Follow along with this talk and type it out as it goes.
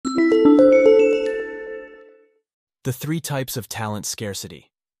The three types of talent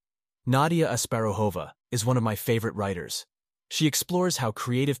scarcity. Nadia Asparuhova is one of my favorite writers. She explores how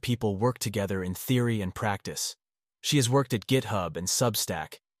creative people work together in theory and practice. She has worked at GitHub and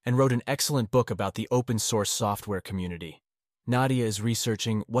Substack and wrote an excellent book about the open-source software community. Nadia is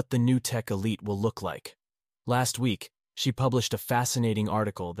researching what the new tech elite will look like. Last week, she published a fascinating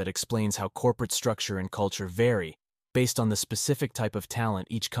article that explains how corporate structure and culture vary based on the specific type of talent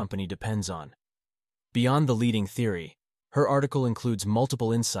each company depends on. Beyond the leading theory, her article includes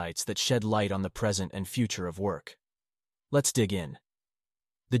multiple insights that shed light on the present and future of work. Let's dig in.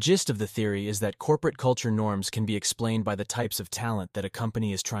 The gist of the theory is that corporate culture norms can be explained by the types of talent that a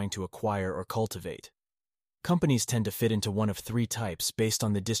company is trying to acquire or cultivate. Companies tend to fit into one of three types based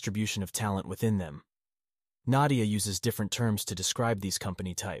on the distribution of talent within them. Nadia uses different terms to describe these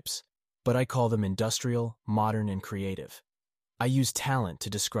company types, but I call them industrial, modern, and creative. I use talent to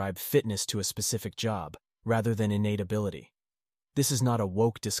describe fitness to a specific job, rather than innate ability. This is not a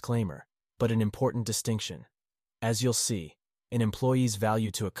woke disclaimer, but an important distinction. As you'll see, an employee's value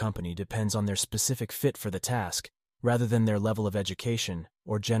to a company depends on their specific fit for the task, rather than their level of education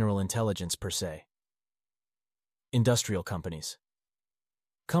or general intelligence per se. Industrial companies.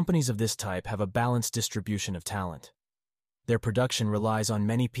 Companies of this type have a balanced distribution of talent. Their production relies on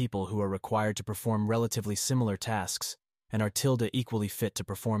many people who are required to perform relatively similar tasks and are equally fit to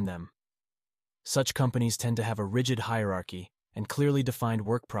perform them. Such companies tend to have a rigid hierarchy and clearly defined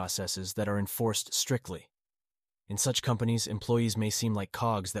work processes that are enforced strictly. In such companies, employees may seem like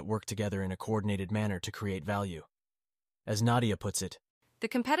cogs that work together in a coordinated manner to create value. As Nadia puts it, the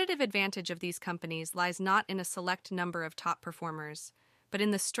competitive advantage of these companies lies not in a select number of top performers, but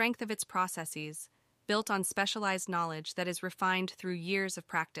in the strength of its processes, built on specialized knowledge that is refined through years of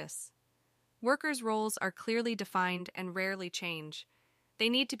practice. Workers' roles are clearly defined and rarely change. They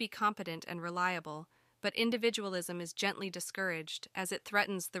need to be competent and reliable, but individualism is gently discouraged as it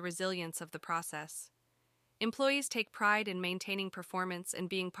threatens the resilience of the process. Employees take pride in maintaining performance and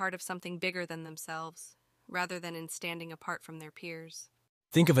being part of something bigger than themselves, rather than in standing apart from their peers.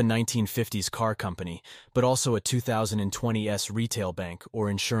 Think of a 1950s car company, but also a 2020s retail bank or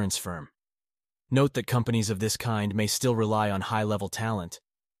insurance firm. Note that companies of this kind may still rely on high-level talent,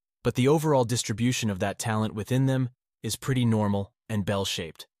 but the overall distribution of that talent within them is pretty normal and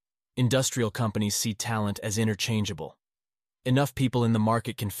bell-shaped. Industrial companies see talent as interchangeable. Enough people in the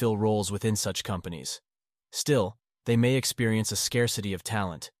market can fill roles within such companies. Still, they may experience a scarcity of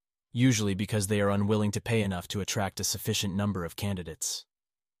talent, usually because they are unwilling to pay enough to attract a sufficient number of candidates.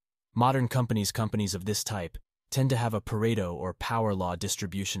 Modern companies of this type tend to have a Pareto or power law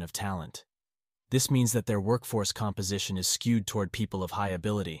distribution of talent. This means that their workforce composition is skewed toward people of high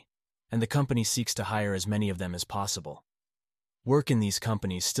ability, and the company seeks to hire as many of them as possible. Work in these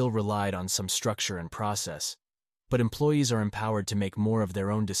companies still relied on some structure and process, but employees are empowered to make more of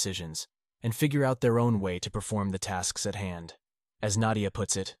their own decisions and figure out their own way to perform the tasks at hand. As Nadia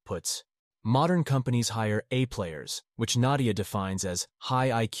puts, modern companies hire A players, which Nadia defines as high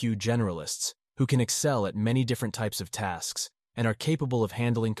IQ generalists who can excel at many different types of tasks and are capable of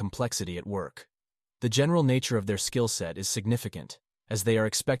handling complexity at work. The general nature of their skill set is significant, as they are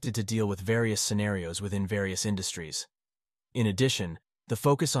expected to deal with various scenarios within various industries. In addition, the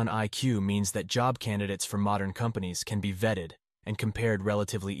focus on IQ means that job candidates for modern companies can be vetted and compared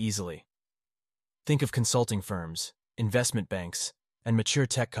relatively easily. Think of consulting firms, investment banks, and mature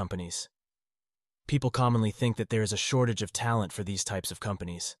tech companies. People commonly think that there is a shortage of talent for these types of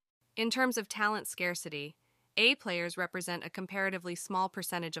companies. In terms of talent scarcity, A players represent a comparatively small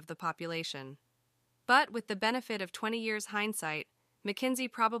percentage of the population. But with the benefit of 20 years hindsight,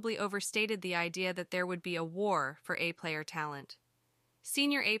 McKinsey probably overstated the idea that there would be a war for A-player talent.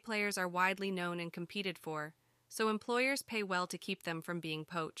 Senior A-players are widely known and competed for, so employers pay well to keep them from being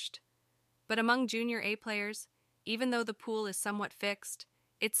poached. But among junior A-players, even though the pool is somewhat fixed,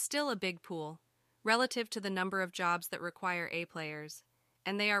 it's still a big pool, relative to the number of jobs that require A-players,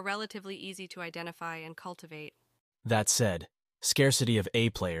 and they are relatively easy to identify and cultivate. That said, scarcity of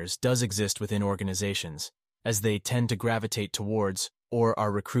A-players does exist within organizations, as they tend to gravitate towards, or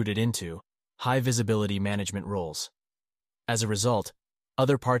are recruited into, high-visibility management roles. As a result,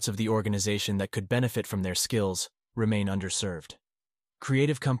 other parts of the organization that could benefit from their skills remain underserved.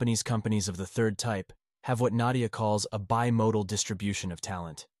 Creative companies of the third type have what Nadia calls a bimodal distribution of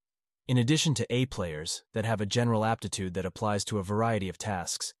talent. In addition to A players that have a general aptitude that applies to a variety of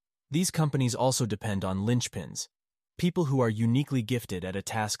tasks, these companies also depend on linchpins, people who are uniquely gifted at a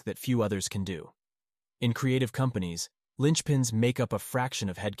task that few others can do. In creative companies, linchpins make up a fraction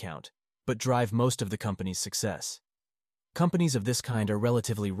of headcount, but drive most of the company's success. Companies of this kind are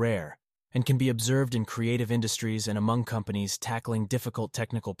relatively rare, and can be observed in creative industries and among companies tackling difficult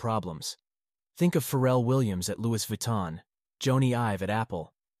technical problems. Think of Pharrell Williams at Louis Vuitton, Jony Ive at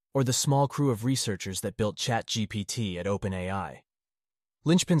Apple, or the small crew of researchers that built ChatGPT at OpenAI.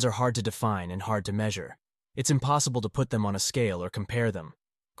 Linchpins are hard to define and hard to measure. It's impossible to put them on a scale or compare them.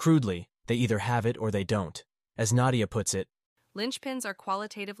 Crudely, they either have it or they don't. As Nadia puts it, Linchpins are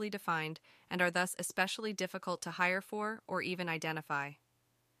qualitatively defined and are thus especially difficult to hire for or even identify.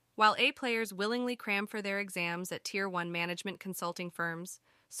 While A players willingly cram for their exams at Tier 1 management consulting firms,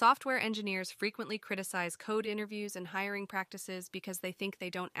 software engineers frequently criticize code interviews and hiring practices because they think they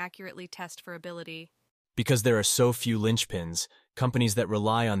don't accurately test for ability. because there are so few linchpins, companies that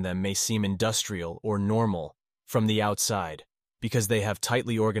rely on them may seem industrial or normal from the outside, because they have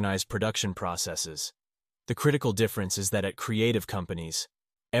tightly organized production processes. The critical difference is that at creative companies,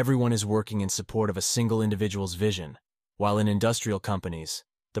 everyone is working in support of a single individual's vision, while in industrial companies,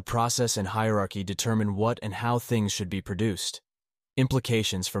 the process and hierarchy determine what and how things should be produced.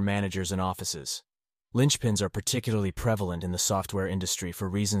 Implications for managers and offices. Linchpins are particularly prevalent in the software industry for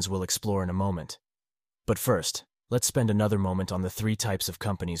reasons we'll explore in a moment. But first, let's spend another moment on the three types of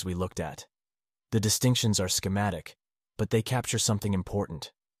companies we looked at. The distinctions are schematic, but they capture something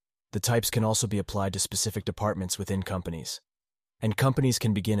important. The types can also be applied to specific departments within companies. And companies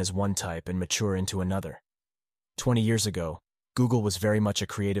can begin as one type and mature into another. 20 years ago, Google was very much a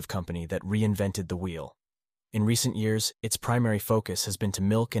creative company that reinvented the wheel. In recent years, its primary focus has been to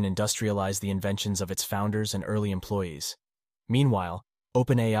milk and industrialize the inventions of its founders and early employees. Meanwhile,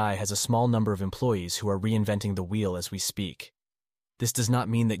 OpenAI has a small number of employees who are reinventing the wheel as we speak. This does not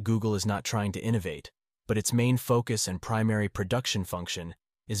mean that Google is not trying to innovate, but its main focus and primary production function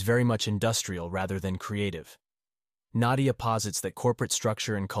is very much industrial rather than creative. Nadia posits that corporate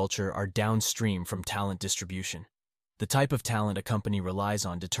structure and culture are downstream from talent distribution. The type of talent a company relies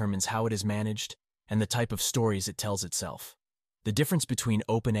on determines how it is managed and the type of stories it tells itself. The difference between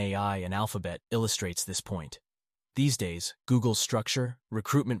OpenAI and Alphabet illustrates this point. These days, Google's structure,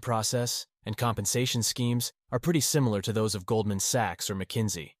 recruitment process, and compensation schemes are pretty similar to those of Goldman Sachs or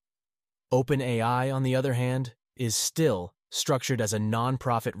McKinsey. OpenAI, on the other hand, is still structured as a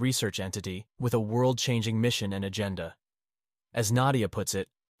non-profit research entity with a world-changing mission and agenda. As Nadia puts it,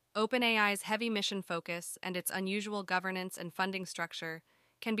 OpenAI's heavy mission focus and its unusual governance and funding structure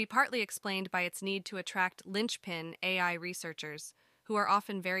can be partly explained by its need to attract linchpin AI researchers, who are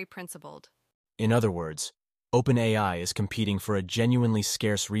often very principled. In other words, OpenAI is competing for a genuinely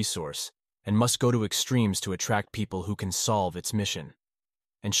scarce resource and must go to extremes to attract people who can solve its mission.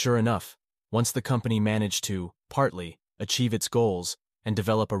 And sure enough, once the company managed to, partly, achieve its goals and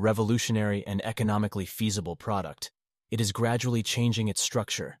develop a revolutionary and economically feasible product, it is gradually changing its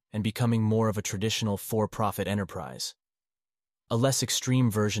structure and becoming more of a traditional for-profit enterprise. A less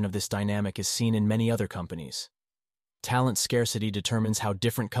extreme version of this dynamic is seen in many other companies. Talent scarcity determines how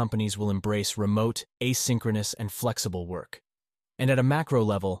different companies will embrace remote, asynchronous, and flexible work. And at a macro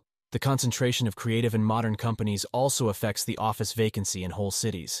level, the concentration of creative and modern companies also affects the office vacancy in whole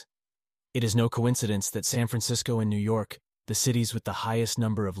cities. It is no coincidence that San Francisco and New York, the cities with the highest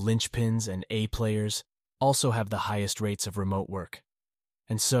number of linchpins and A players, also have the highest rates of remote work.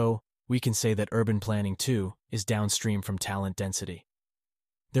 And so, we can say that urban planning, too, is downstream from talent density.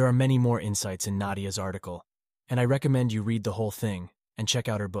 There are many more insights in Nadia's article, and I recommend you read the whole thing and check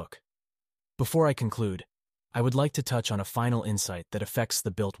out her book. Before I conclude, I would like to touch on a final insight that affects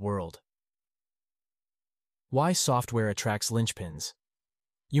the built world. Why software attracts linchpins?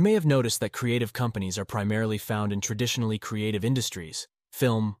 You may have noticed that creative companies are primarily found in traditionally creative industries,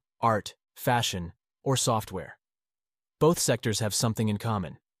 film, art, fashion, or software. Both sectors have something in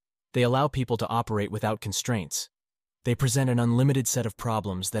common. They allow people to operate without constraints. They present an unlimited set of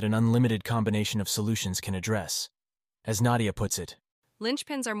problems that an unlimited combination of solutions can address. As Nadia puts it,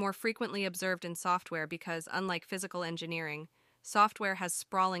 Linchpins are more frequently observed in software because, unlike physical engineering, software has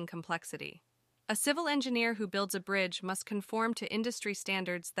sprawling complexity. A civil engineer who builds a bridge must conform to industry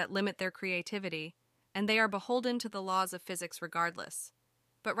standards that limit their creativity, and they are beholden to the laws of physics regardless.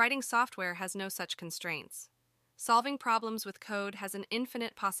 But writing software has no such constraints. Solving problems with code has an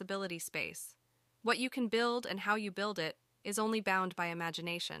infinite possibility space. What you can build and how you build it is only bound by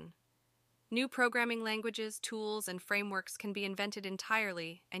imagination. New programming languages, tools, and frameworks can be invented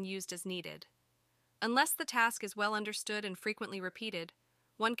entirely and used as needed. Unless the task is well understood and frequently repeated,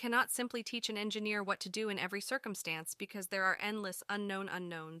 one cannot simply teach an engineer what to do in every circumstance because there are endless unknown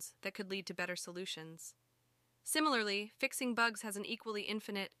unknowns that could lead to better solutions. Similarly, fixing bugs has an equally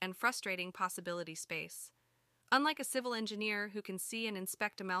infinite and frustrating possibility space. Unlike a civil engineer who can see and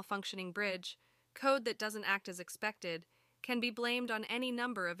inspect a malfunctioning bridge, code that doesn't act as expected can be blamed on any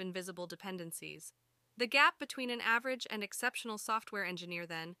number of invisible dependencies. The gap between an average and exceptional software engineer,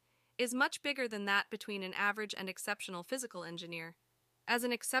 then, is much bigger than that between an average and exceptional physical engineer, as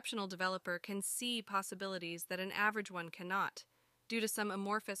an exceptional developer can see possibilities that an average one cannot, due to some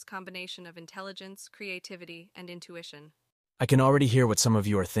amorphous combination of intelligence, creativity, and intuition. I can already hear what some of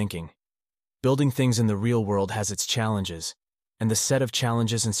you are thinking. Building things in the real world has its challenges, and the set of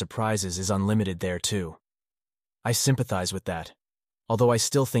challenges and surprises is unlimited there too. I sympathize with that, although I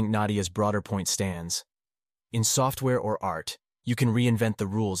still think Nadia's broader point stands. In software or art, you can reinvent the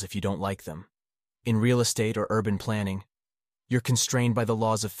rules if you don't like them. In real estate or urban planning, you're constrained by the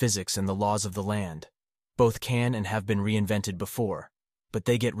laws of physics and the laws of the land. Both can and have been reinvented before, but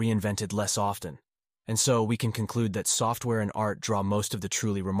they get reinvented less often. And so we can conclude that software and art draw most of the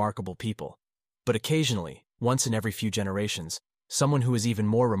truly remarkable people. But occasionally, once in every few generations, someone who is even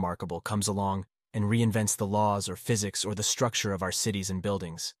more remarkable comes along and reinvents the laws or physics or the structure of our cities and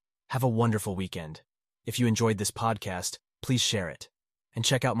buildings. Have a wonderful weekend. If you enjoyed this podcast, please share it. And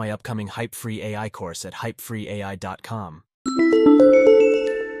check out my upcoming hype-free AI course at hypefreeai.com.